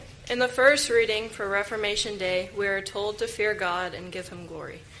In the first reading for Reformation Day, we are told to fear God and give him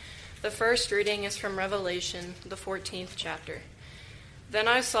glory. The first reading is from Revelation, the 14th chapter. Then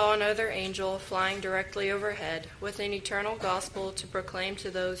I saw another angel flying directly overhead with an eternal gospel to proclaim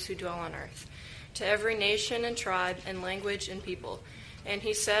to those who dwell on earth, to every nation and tribe and language and people. And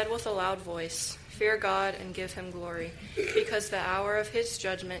he said with a loud voice, "Fear God and give him glory, because the hour of his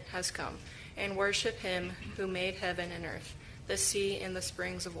judgment has come, and worship him who made heaven and earth, the sea and the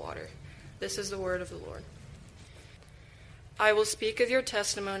springs of water." This is the word of the Lord. I will speak of your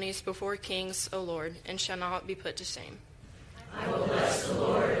testimonies before kings, O Lord, and shall not be put to shame. I will bless the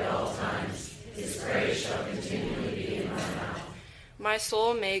Lord at all times. His praise shall continually be in my mouth. My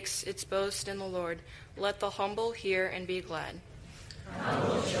soul makes its boast in the Lord. Let the humble hear and be glad.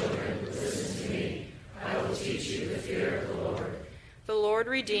 Humble children, listen to me. I will teach you the fear of the Lord. The Lord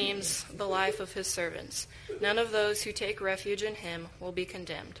redeems the life of his servants. None of those who take refuge in him will be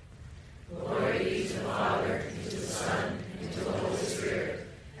condemned. Glory be to the Father, and to the Son, and to the Holy Spirit,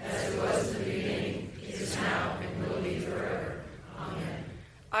 as it was in the beginning, is now, and will be forever. Amen.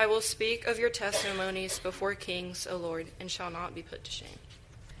 I will speak of your testimonies before kings, O Lord, and shall not be put to shame.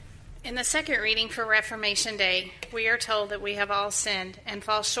 In the second reading for Reformation Day, we are told that we have all sinned and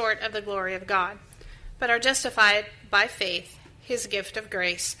fall short of the glory of God, but are justified by faith, his gift of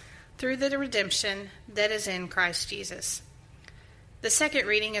grace, through the redemption that is in Christ Jesus. The second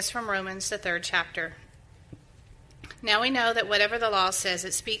reading is from Romans, the 3rd chapter. Now we know that whatever the law says,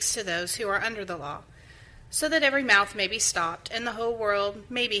 it speaks to those who are under the law, so that every mouth may be stopped, and the whole world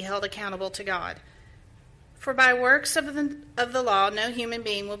may be held accountable to God. For by works of the law no human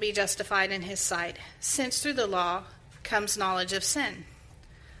being will be justified in his sight, since through the law comes knowledge of sin.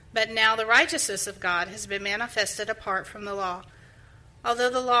 But now the righteousness of God has been manifested apart from the law, although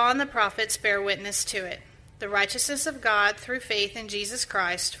the law and the prophets bear witness to it, the righteousness of God through faith in Jesus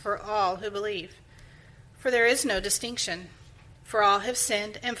Christ for all who believe. For there is no distinction, for all have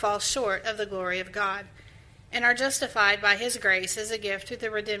sinned and fall short of the glory of God, and are justified by his grace as a gift through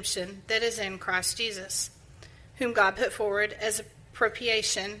the redemption that is in Christ Jesus, whom God put forward as a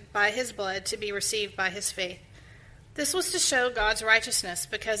propitiation by his blood to be received by his faith. This was to show God's righteousness,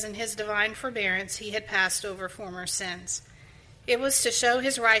 because in his divine forbearance he had passed over former sins. It was to show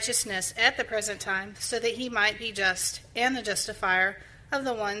his righteousness at the present time, so that he might be just and the justifier of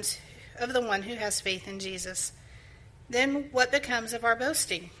the one who has faith in Jesus. Then what becomes of our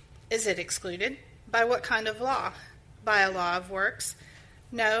boasting? Is it excluded? By what kind of law? By a law of works?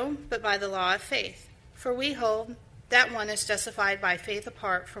 No, but by the law of faith. For we hold that one is justified by faith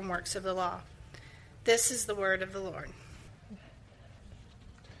apart from works of the law. This is the word of the Lord.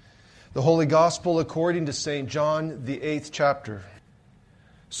 The Holy Gospel according to St. John, the 8th chapter.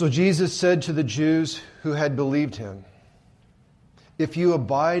 So Jesus said to the Jews who had believed him, "If you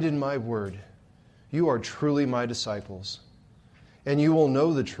abide in my word, you are truly my disciples, and you will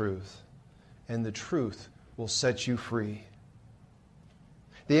know the truth, and the truth will set you free."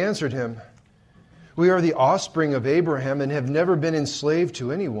 They answered him, "We are the offspring of Abraham and have never been enslaved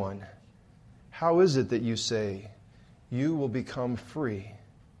to anyone. How is it that you say, 'You will become free'?"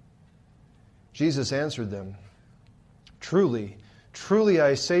 Jesus answered them, "Truly, truly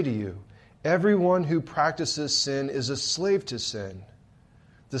I say to you, everyone who practices sin is a slave to sin.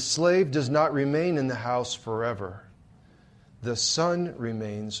 The slave does not remain in the house forever. The Son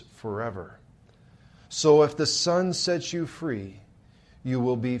remains forever. So if the Son sets you free, you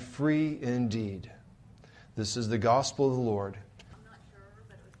will be free indeed." This is the gospel of the Lord.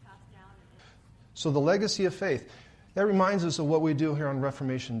 So the legacy of faith. That reminds us of what we do here on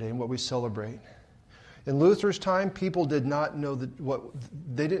Reformation Day and what we celebrate. In Luther's time, people did not know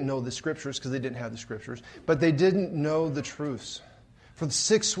they didn't know the Scriptures because they didn't have the Scriptures, but they didn't know the truths. For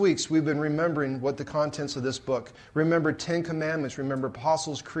 6 weeks, we've been remembering what the contents of this book. Remembered 10 Commandments, remembered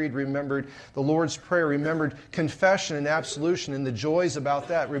Apostles' Creed, remembered the Lord's Prayer, remembered confession and absolution and the joys about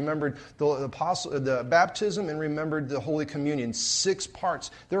that, remembered the baptism, and remembered the Holy Communion. 6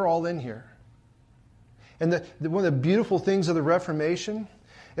 parts. They're all in here. And one of the beautiful things of the Reformation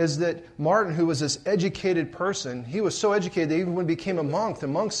is that Martin, who was this educated person, he was so educated that even when he became a monk, the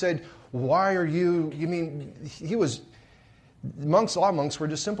monk said, "Why are you mean," a lot of monks were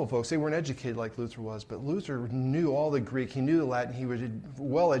just simple folks. They weren't educated like Luther was, but Luther knew all the Greek, he knew the Latin, he was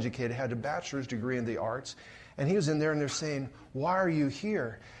well educated, had a bachelor's degree in the arts, and he was in there and they're saying, "Why are you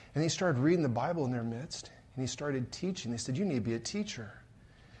here?" And he started reading the Bible in their midst, and he started teaching. They said, "You need to be a teacher."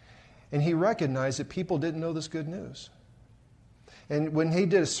 And he recognized that people didn't know this good news. And when he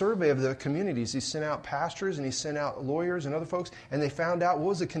did a survey of the communities, he sent out pastors and he sent out lawyers and other folks, and they found out what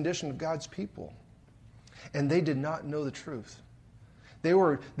was the condition of God's people. And they did not know the truth. They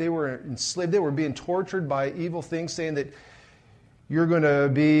were enslaved. They were being tortured by evil things, saying that you're going to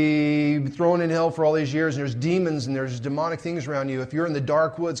be thrown in hell for all these years, and there's demons and there's demonic things around you. If you're in the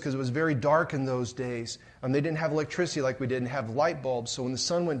dark woods, because it was very dark in those days, they didn't have electricity like we did and have light bulbs, so when the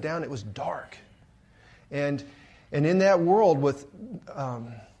sun went down, it was dark. And in that world with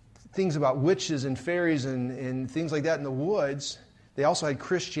things about witches and fairies and things like that in the woods, they also had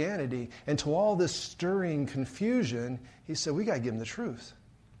Christianity. And to all this stirring confusion, he said, we got to give them the truth.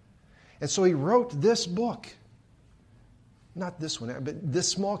 And so he wrote this book. Not this one, but this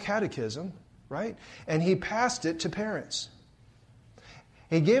small catechism, right? And he passed it to parents.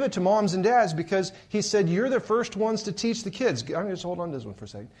 He gave it to moms and dads because he said, you're the first ones to teach the kids. I'm going to just hold on to this one for a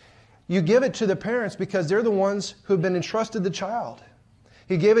second. You give it to the parents because they're the ones who have been entrusted the child.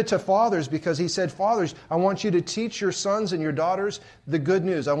 He gave it to fathers because he said, fathers, I want you to teach your sons and your daughters the good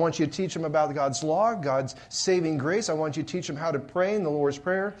news. I want you to teach them about God's law, God's saving grace. I want you to teach them how to pray in the Lord's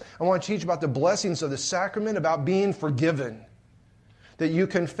Prayer. I want you to teach about the blessings of the sacrament, about being forgiven. That you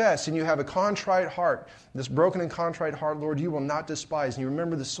confess and you have a contrite heart. This broken and contrite heart, Lord, you will not despise. And you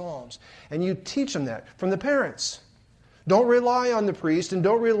remember the Psalms. And you teach them that from the parents. Don't rely on the priest and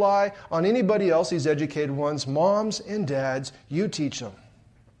don't rely on anybody else, these educated ones. Moms and dads, you teach them.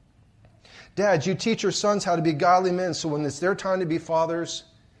 Dads, you teach your sons how to be godly men, so when it's their time to be fathers,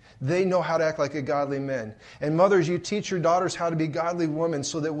 they know how to act like a godly man. And mothers, you teach your daughters how to be godly women,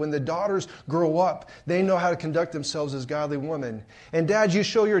 so that when the daughters grow up, they know how to conduct themselves as godly women. And dads, you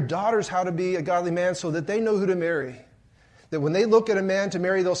show your daughters how to be a godly man so that they know who to marry. That when they look at a man to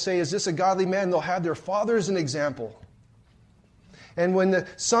marry, they'll say, is this a godly man? They'll have their father as an example. And when the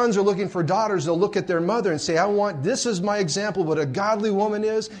sons are looking for daughters, they'll look at their mother and say, this is my example, what a godly woman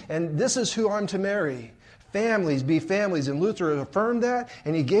is, and this is who I'm to marry. Families be families. And Luther affirmed that,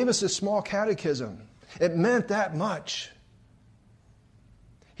 and he gave us a small catechism. It meant that much.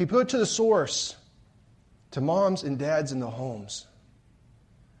 He put it to the source, to moms and dads in the homes.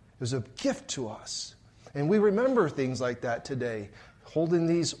 It was a gift to us. And we remember things like that today. Holding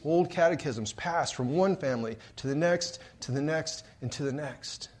these old catechisms passed from one family to the next, to the next, and to the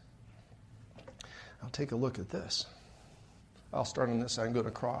next. I'll take a look at this. I'll start on this side and go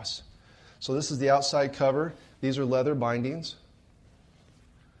to cross. So this is the outside cover. These are leather bindings.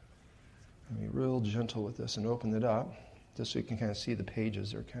 I'll be real gentle with this and open it up, just so you can kind of see the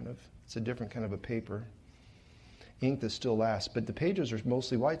pages. It's a different kind of a paper. Ink that still lasts, but the pages are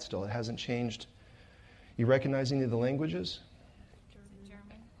mostly white still. It hasn't changed. You recognize any of the languages?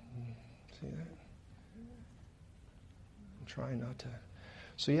 See that? I'm trying not to.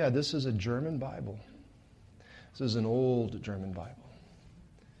 So yeah, this is a German Bible. This is an old German Bible.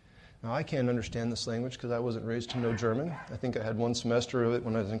 Now I can't understand this language because I wasn't raised to know German. I think I had one semester of it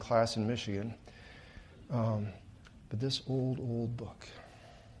when I was in class in Michigan. But this old book.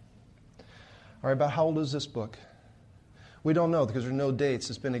 All right, about how old is this book? We don't know because there's no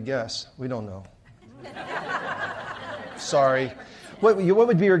dates. It's been a guess. We don't know. Sorry. What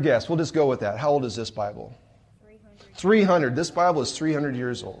would be your guess? We'll just go with that. How old is this Bible? 300. This Bible is 300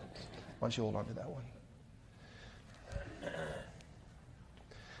 years old. Why don't you hold on to that one?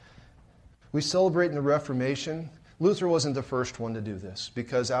 We celebrate in the Reformation. Luther wasn't the first one to do this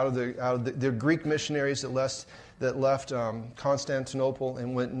because out of the Greek missionaries that left Constantinople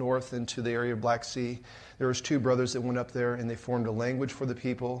and went north into the area of Black Sea, there was two brothers that went up there and they formed a language for the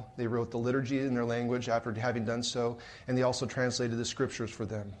people. They wrote the liturgy in their language after having done so, and they also translated the scriptures for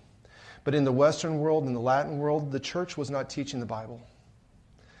them. But in the Western world, in the Latin world, the church was not teaching the Bible.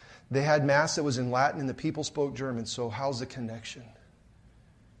 They had Mass that was in Latin and the people spoke German, so how's the connection?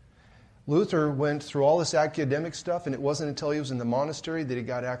 Luther went through all this academic stuff, and it wasn't until he was in the monastery that he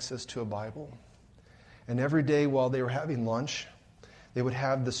got access to a Bible. And every day while they were having lunch, they would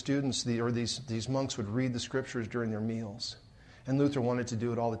have the students, these monks would read the scriptures during their meals. And Luther wanted to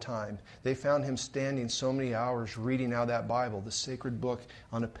do it all the time. They found him standing so many hours reading out that Bible, the sacred book,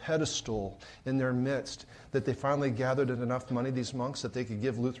 on a pedestal in their midst, that they finally gathered enough money, these monks, that they could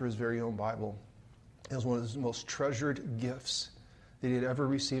give Luther his very own Bible. It was one of his most treasured gifts that he had ever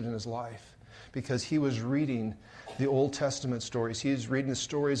received in his life, because he was reading the Old Testament stories. He was reading the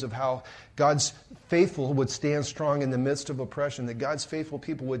stories of how God's faithful would stand strong in the midst of oppression, that God's faithful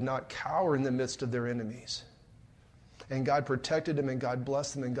people would not cower in the midst of their enemies. And God protected them, and God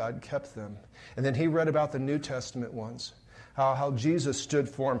blessed them, and God kept them. And then he read about the New Testament ones, how Jesus stood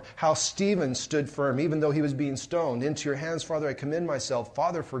for him, how Stephen stood firm, even though he was being stoned. Into your hands, Father, I commend myself.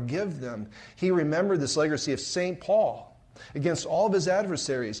 Father, forgive them. He remembered this legacy of St. Paul. Against all of his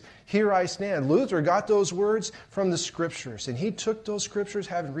adversaries, here I stand. Luther got those words from the Scriptures, and he took those Scriptures,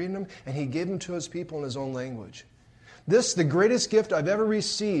 having read them, and he gave them to his people in his own language. This, the greatest gift I've ever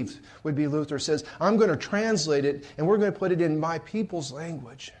received, would be, Luther says, I'm going to translate it and we're going to put it in my people's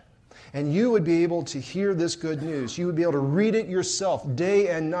language. And you would be able to hear this good news. You would be able to read it yourself day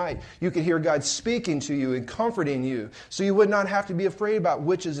and night. You could hear God speaking to you and comforting you. So you would not have to be afraid about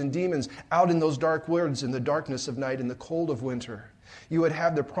witches and demons out in those dark woods in the darkness of night, in the cold of winter. You would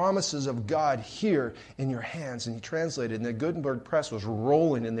have the promises of God here in your hands. And he translated, and the Gutenberg press was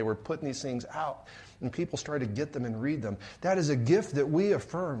rolling, and they were putting these things out. And people started to get them and read them. That is a gift that we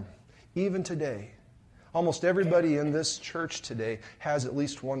affirm even today. Almost everybody in this church today has at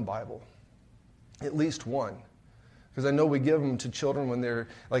least one Bible. At least one. Because I know we give them to children when they're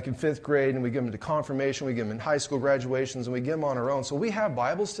like in 5th grade, and we give them to confirmation, we give them in high school graduations, and we give them on our own. So we have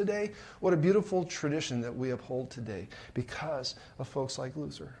Bibles today. What a beautiful tradition that we uphold today because of folks like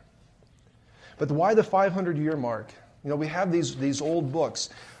Luther. But why the 500-year mark? You know, we have these old books.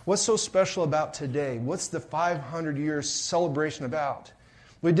 What's so special about today? What's the 500-year celebration about?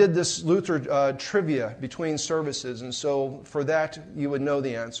 We did this Luther trivia between services, and so for that, you would know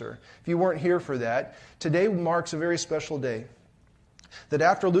the answer. If you weren't here for that, today marks a very special day. That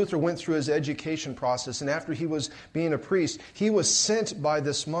after Luther went through his education process, and after he was being a priest, he was sent by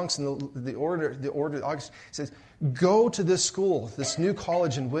this monks in the order of August. He says, go to this school, this new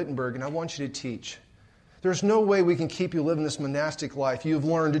college in Wittenberg, and I want you to teach. There's no way we can keep you living this monastic life. You've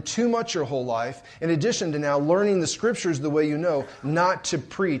learned too much your whole life, in addition to now learning the Scriptures the way you know, not to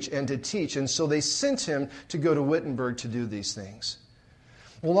preach and to teach. And so they sent him to go to Wittenberg to do these things.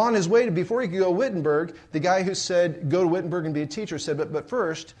 Well, on his way, before he could go to Wittenberg, the guy who said, go to Wittenberg and be a teacher said, but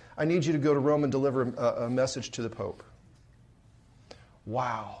first, I need you to go to Rome and deliver a message to the Pope.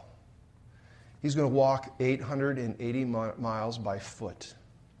 Wow. He's going to walk 880 miles by foot.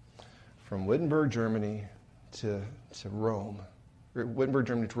 From Wittenberg, Germany to Rome. Or Wittenberg,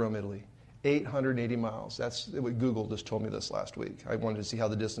 Germany to Rome, Italy. 880 miles. That's what Google just told me this last week. I wanted to see how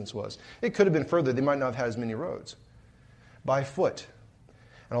the distance was. It could have been further. They might not have had as many roads. By foot.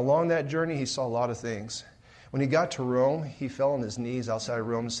 And along that journey, he saw a lot of things. When he got to Rome, he fell on his knees outside of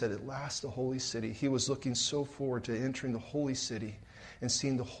Rome and said, at last, the holy city. He was looking so forward to entering the holy city and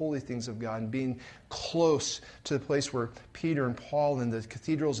seeing the holy things of God and being close to the place where Peter and Paul and the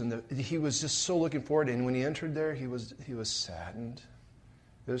cathedrals and he was just so looking forward. And when he entered there, he was saddened.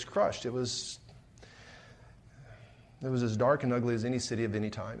 It was crushed. It was as dark and ugly as any city of any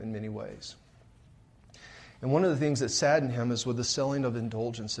time in many ways. And one of the things that saddened him is with the selling of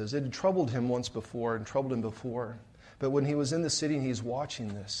indulgences. It had troubled him once before and troubled him before. But when he was in the city and he's watching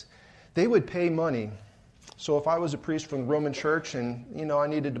this, they would pay money. So if I was a priest from the Roman Church and, I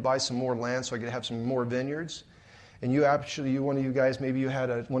needed to buy some more land so I could have some more vineyards, and one of you guys, maybe you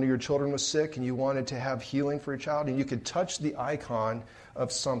had one of your children was sick and you wanted to have healing for your child, and you could touch the icon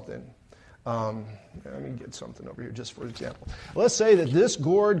of something. Let me get something over here just for example. Let's say that this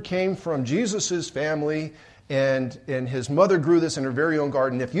gourd came from Jesus' family and his mother grew this in her very own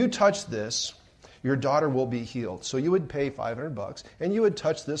garden. If you touch this, your daughter will be healed. So you would pay $500 and you would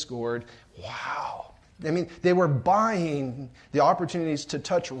touch this gourd. Wow. I mean, they were buying the opportunities to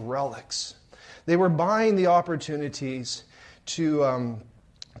touch relics. They were buying the opportunities to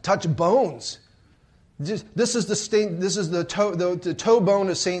touch bones. This is the toe bone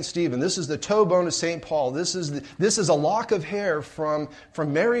of Saint Stephen. This is the toe bone of Saint Paul. This is a lock of hair from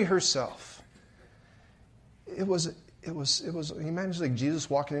Mary herself. It was. You imagine like Jesus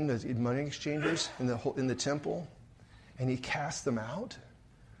walking into money exchangers in the temple, and he cast them out.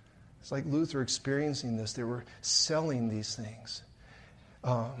 It's like Luther experiencing this. They were selling these things.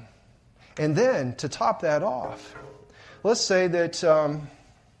 And then, to top that off, let's say that,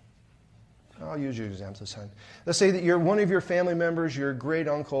 I'll use your example this time. Let's say that you're one of your family members, your great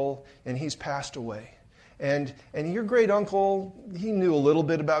uncle, and he's passed away. And your great uncle, he knew a little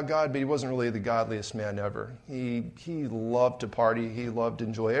bit about God, but he wasn't really the godliest man ever. He loved to party. He loved to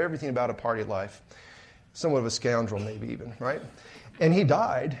enjoy everything about a party life. Somewhat of a scoundrel, maybe even, right? And he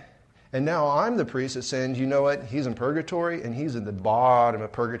died. And now I'm the priest that's saying, you know what? He's in purgatory, and he's at the bottom of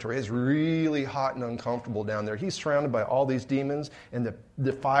purgatory. It's really hot and uncomfortable down there. He's surrounded by all these demons and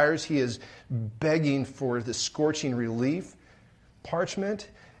the fires. He is begging for the scorching relief, parchment.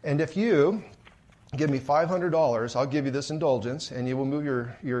 And if you give me $500, I'll give you this indulgence, and you will move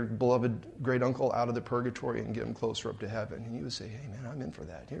your beloved great uncle out of the purgatory and get him closer up to heaven. And you would say, hey, man, I'm in for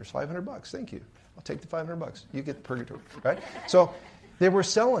that. Here's $500. Thank you. I'll take the $500. You get the purgatory, right? So they were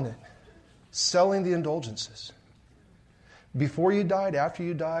selling it. Selling the indulgences. Before you died, after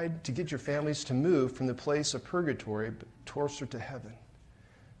you died, to get your families to move from the place of purgatory closer to heaven.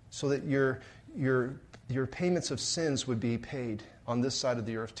 So that your payments of sins would be paid on this side of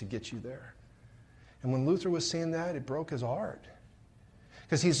the earth to get you there. And when Luther was seeing that, it broke his heart.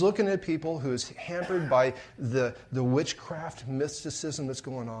 Because he's looking at people who is hampered by the witchcraft mysticism that's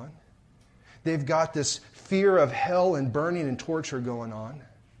going on. They've got this fear of hell and burning and torture going on.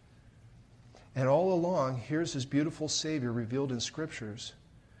 And all along, here's this beautiful Savior revealed in Scriptures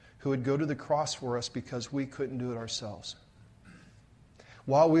who would go to the cross for us because we couldn't do it ourselves.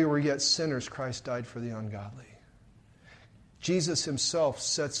 While we were yet sinners, Christ died for the ungodly. Jesus himself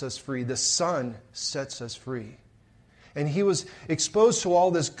sets us free. The Son sets us free. And he was exposed to all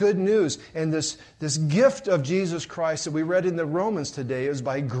this good news. And this gift of Jesus Christ that we read in the Romans today is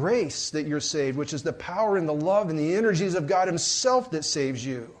by grace that you're saved, which is the power and the love and the energies of God himself that saves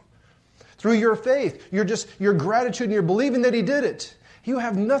you. Through your faith, your gratitude and your believing that he did it. You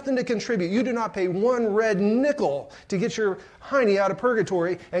have nothing to contribute. You do not pay one red nickel to get your hiney out of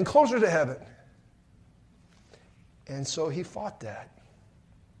purgatory and closer to heaven. And so he fought that.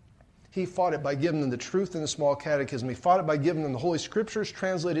 He fought it by giving them the truth in the small catechism. He fought it by giving them the Holy Scriptures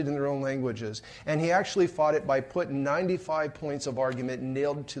translated in their own languages. And he actually fought it by putting 95 points of argument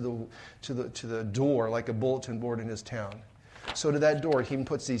nailed to the door like a bulletin board in his town. So to that door, he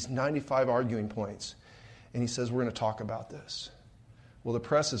puts these 95 arguing points. And he says, we're going to talk about this. Well, the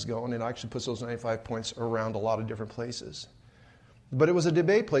press is going and actually puts those 95 points around a lot of different places. But it was a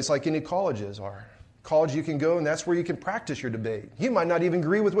debate place like any colleges are. College you can go, and that's where you can practice your debate. You might not even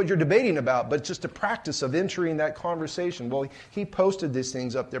agree with what you're debating about, but it's just a practice of entering that conversation. Well, he posted these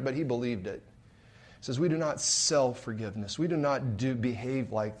things up there, but he believed it. He says, we do not sell forgiveness. We do not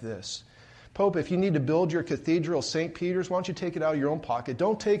behave like this. Pope, if you need to build your cathedral, St. Peter's, why don't you take it out of your own pocket?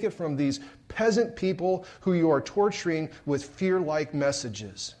 Don't take it from these peasant people who you are torturing with fear-like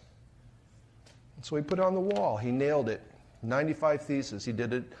messages. And so he put it on the wall. He nailed it. 95 Theses. He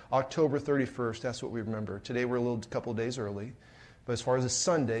did it October 31st. That's what we remember. Today we're a couple of days early. But as far as a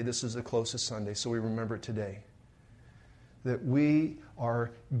Sunday, this is the closest Sunday, so we remember it today. That we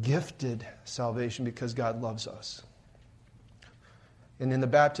are gifted salvation because God loves us. And in the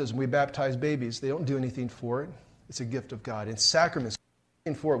baptism, we baptize babies. They don't do anything for it. It's a gift of God. In sacraments,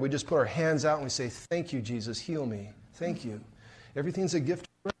 for it, we just put our hands out and we say, thank you, Jesus, heal me. Thank you. Everything's a gift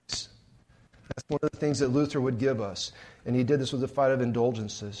of grace. That's one of the things that Luther would give us. And he did this with the fight of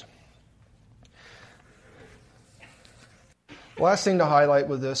indulgences. Last thing to highlight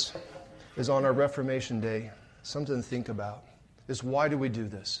with this is on our Reformation Day, something to think about, is why do we do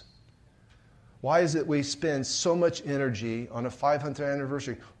this? Why is it we spend so much energy on a 500th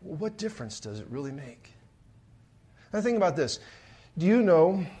anniversary? What difference does it really make? Now think about this. Do you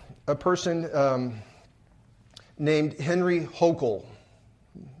know a person named Henry Hochul?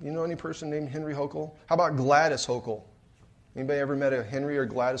 You know any person named Henry Hochul? How about Gladys Hochul? Anybody ever met a Henry or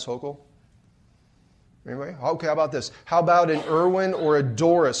Gladys Hochul? Anybody? Okay, how about this? How about an Erwin or a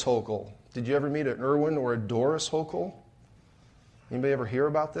Doris Hochul? Did you ever meet an Erwin or a Doris Hochul? Anybody ever hear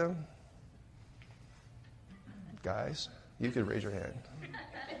about them? Guys, you could raise your hand.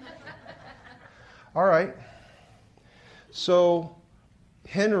 All right. So,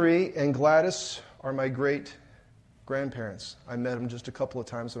 Henry and Gladys are my great grandparents. I met them just a couple of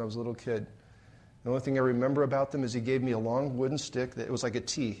times when I was a little kid. The only thing I remember about them is he gave me a long wooden stick that it was like a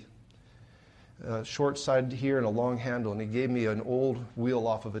T, short side here and a long handle, and he gave me an old wheel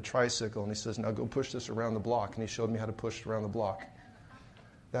off of a tricycle, and he says, now go push this around the block, and he showed me how to push it around the block.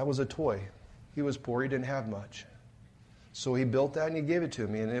 That was a toy. He was poor, he didn't have much. So he built that and he gave it to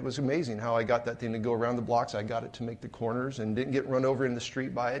me, and it was amazing how I got that thing to go around the blocks. I got it to make the corners and didn't get run over in the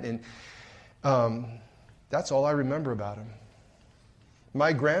street by it, and that's all I remember about him.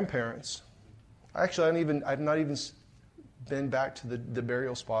 My grandparents, actually I've not even been back to the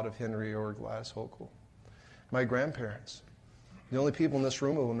burial spot of Henry or Gladys Hochul. My grandparents, the only people in this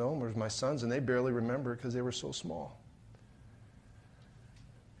room who will know them are my sons, and they barely remember because they were so small.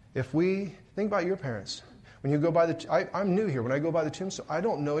 If we think about your parents, when you go by I'm new here. When I go by the tombstone, I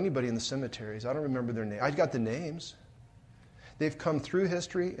don't know anybody in the cemeteries. I don't remember their name. I got the names. They've come through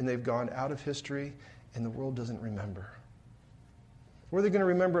history and they've gone out of history, and the world doesn't remember. What are they going to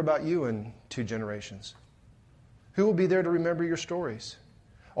remember about you in 2 generations? Who will be there to remember your stories?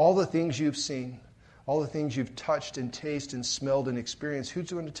 All the things you've seen, all the things you've touched and tasted and smelled and experienced,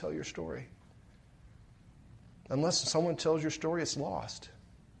 who's going to tell your story? Unless someone tells your story, it's lost.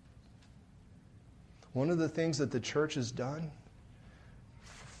 One of the things that the church has done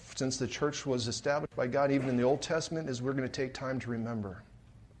since the church was established by God, even in the Old Testament, is we're going to take time to remember.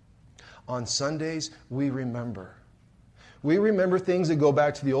 On Sundays, we remember. We remember things that go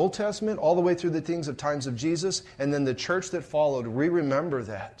back to the Old Testament, all the way through the things of times of Jesus, and then the church that followed. We remember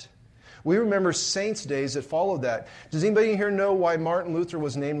that. We remember saints' days that followed that. Does anybody here know why Martin Luther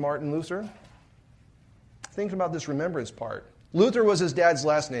was named Martin Luther? thinking about this remembrance part. Luther was his dad's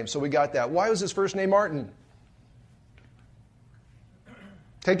last name, so we got that. Why was his first name Martin?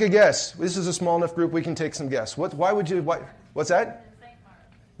 Take a guess. This is a small enough group we can take some guess. What's that?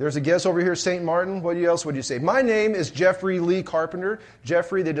 There's a guess over here, St. Martin. What else would you say? My name is Jeffrey Lee Carpenter.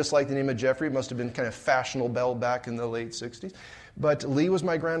 Jeffrey, they just like the name of Jeffrey. It must have been kind of fashionable back in the late 60s. But Lee was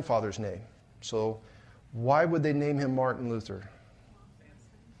my grandfather's name. So why would they name him Martin Luther?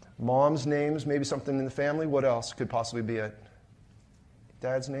 Mom's names, maybe something in the family. What else could possibly be it?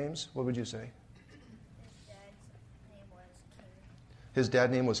 Dad's names? What would you say? His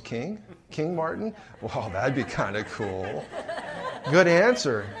dad's name was King? King Martin? Wow, that'd be kind of cool. Good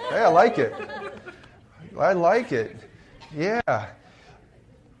answer. Hey, I like it. I like it. Yeah.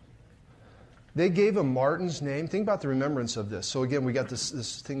 They gave him Martin's name. Think about the remembrance of this. So again, we got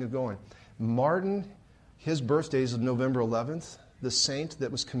this thing going. Martin, his birthday is November 11th. The saint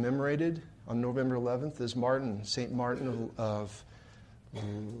that was commemorated on November 11th is Martin, St. Martin of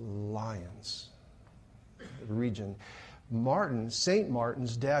Lyons region. Martin, St.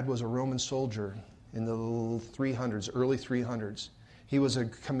 Martin's dad was a Roman soldier in the 300s, early 300s. He was a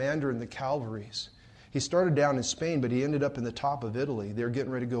commander in the cavalries. He started down in Spain, but he ended up in the top of Italy. They were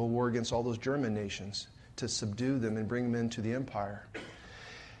getting ready to go to war against all those German nations to subdue them and bring them into the empire.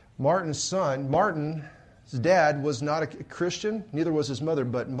 Martin's dad was not a Christian, neither was his mother,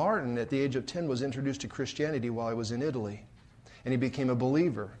 but Martin, at the age of 10, was introduced to Christianity while he was in Italy, and he became a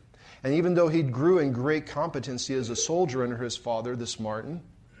believer. And even though he grew in great competency as a soldier under his father, this Martin,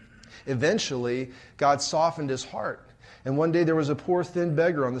 eventually God softened his heart. And one day there was a poor thin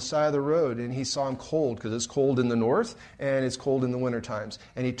beggar on the side of the road, and he saw him cold, because it's cold in the north and it's cold in the winter times.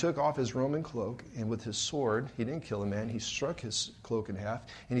 And he took off his Roman cloak, and with his sword, he didn't kill the man, he struck his cloak in half,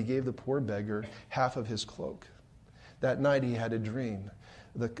 and he gave the poor beggar half of his cloak. That night he had a dream.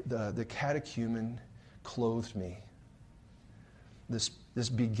 The catechumen clothed me. This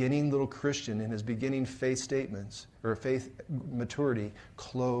beginning little Christian in his beginning faith statements, or faith maturity,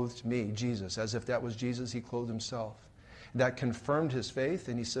 clothed me, Jesus. As if that was Jesus, he clothed himself. That confirmed his faith,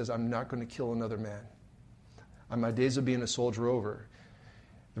 and he says, I'm not going to kill another man. My days of being a soldier over.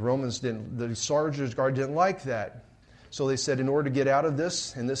 The Sergeant's Guard didn't like that. So they said, in order to get out of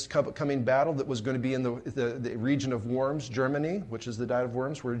this, in this coming battle that was going to be in the region of Worms, Germany, which is the Diet of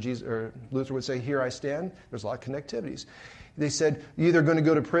Worms, where Luther would say, here I stand. There's a lot of connectivities. They said, you're either going to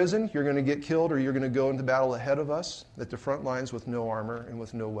go to prison, you're going to get killed, or you're going to go into battle ahead of us at the front lines with no armor and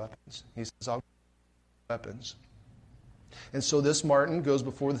with no weapons. He says, I'll weapons. And so this Martin goes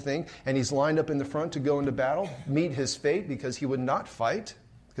before the thing, and he's lined up in the front to go into battle, meet his fate, because he would not fight,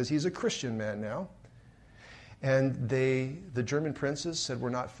 because he's a Christian man now. And the German princes said, we're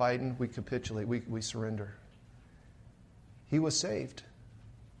not fighting, we capitulate, we surrender. He was saved.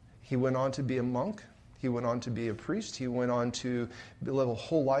 He went on to be a monk. He went on to be a priest. He went on to live a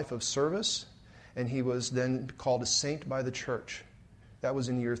whole life of service. And he was then called a saint by the church. That was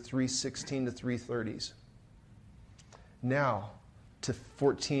in year 316 to 330s. Now, to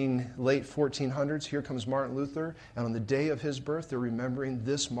late 1400s, here comes Martin Luther. And on the day of his birth, they're remembering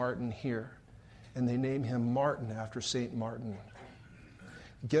this Martin here. And they name him Martin after St. Martin.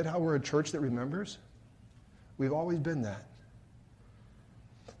 Get how we're a church that remembers? We've always been that.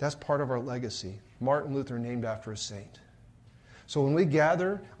 That's part of our legacy. Martin Luther named after a saint. So when we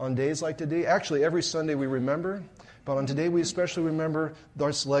gather on days like today, actually every Sunday we remember, but on today we especially remember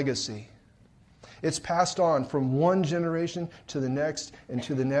this legacy. It's passed on from one generation to the next and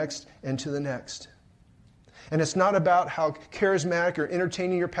to the next and to the next. And it's not about how charismatic or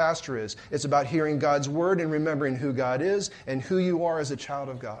entertaining your pastor is. It's about hearing God's word and remembering who God is and who you are as a child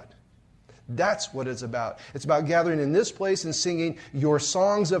of God. That's what it's about. It's about gathering in this place and singing your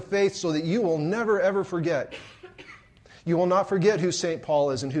songs of faith so that you will never, ever forget. You will not forget who St.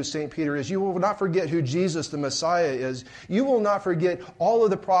 Paul is and who St. Peter is. You will not forget who Jesus, the Messiah, is. You will not forget all of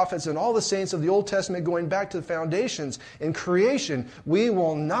the prophets and all the saints of the Old Testament going back to the foundations in creation. We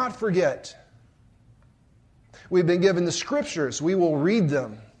will not forget. We've been given the Scriptures. We will read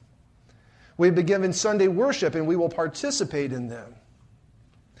them. We've been given Sunday worship, and we will participate in them.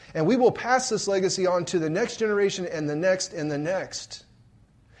 And we will pass this legacy on to the next generation and the next and the next.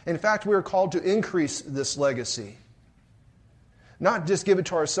 In fact, we are called to increase this legacy. Not just give it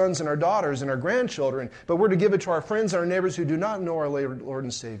to our sons and our daughters and our grandchildren, but we're to give it to our friends and our neighbors who do not know our Lord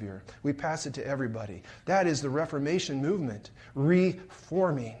and Savior. We pass it to everybody. That is the Reformation movement,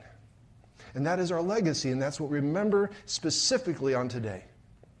 reforming. And that is our legacy, and that's what we remember specifically on today.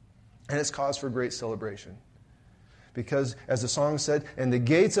 And it's cause for great celebration. Because, as the song said, and the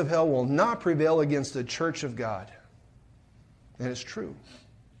gates of hell will not prevail against the church of God. And it's true.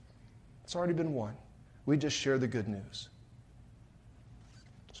 It's already been won. We just share the good news.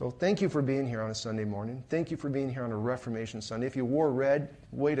 So thank you for being here on a Sunday morning. Thank you for being here on a Reformation Sunday. If you wore red,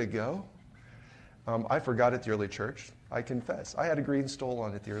 way to go. I forgot at the early church. I confess. I had a green stole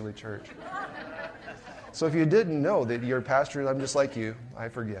on at the early church. So if you didn't know that you're a pastor, I'm just like you. I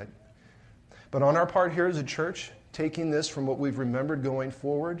forget. But on our part here as a church, taking this from what we've remembered going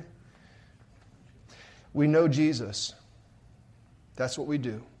forward, we know Jesus. That's what we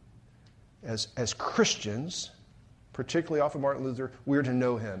do. As Christians, particularly off of Martin Luther, we're to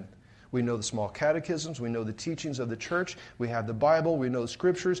know him. We know the small catechisms. We know the teachings of the church. We have the Bible. We know the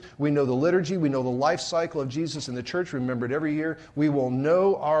scriptures. We know the liturgy. We know the life cycle of Jesus in the church. Remember it every year. We will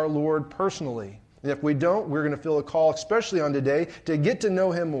know our Lord personally. And if we don't, we're going to feel a call, especially on today, to get to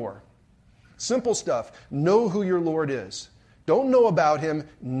know him more. Simple stuff. Know who your Lord is. Don't know about him.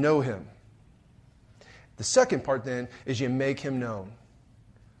 Know him. The second part then is you make him known.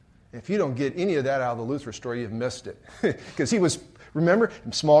 If you don't get any of that out of the Luther story, you've missed it. Because he was, remember,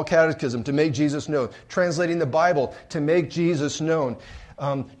 small catechism, to make Jesus known. Translating the Bible, to make Jesus known.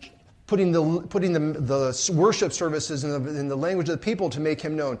 Putting the worship services in the language of the people to make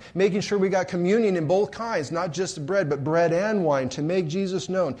him known. Making sure we got communion in both kinds, not just bread, but bread and wine, to make Jesus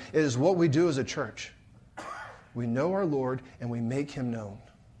known. It is what we do as a church. We know our Lord and we make him known.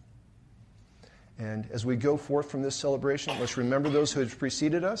 And as we go forth from this celebration, let's remember those who have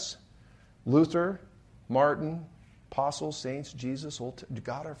preceded us. Luther, Martin, apostles, saints, Jesus,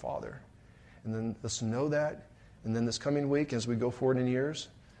 God our Father. And then let's know that. And then this coming week, as we go forward in years,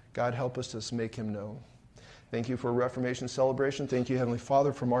 God help us to make him known. Thank you for a Reformation celebration. Thank you, Heavenly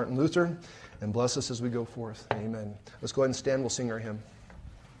Father, for Martin Luther. And bless us as we go forth. Amen. Let's go ahead and stand. We'll sing our hymn.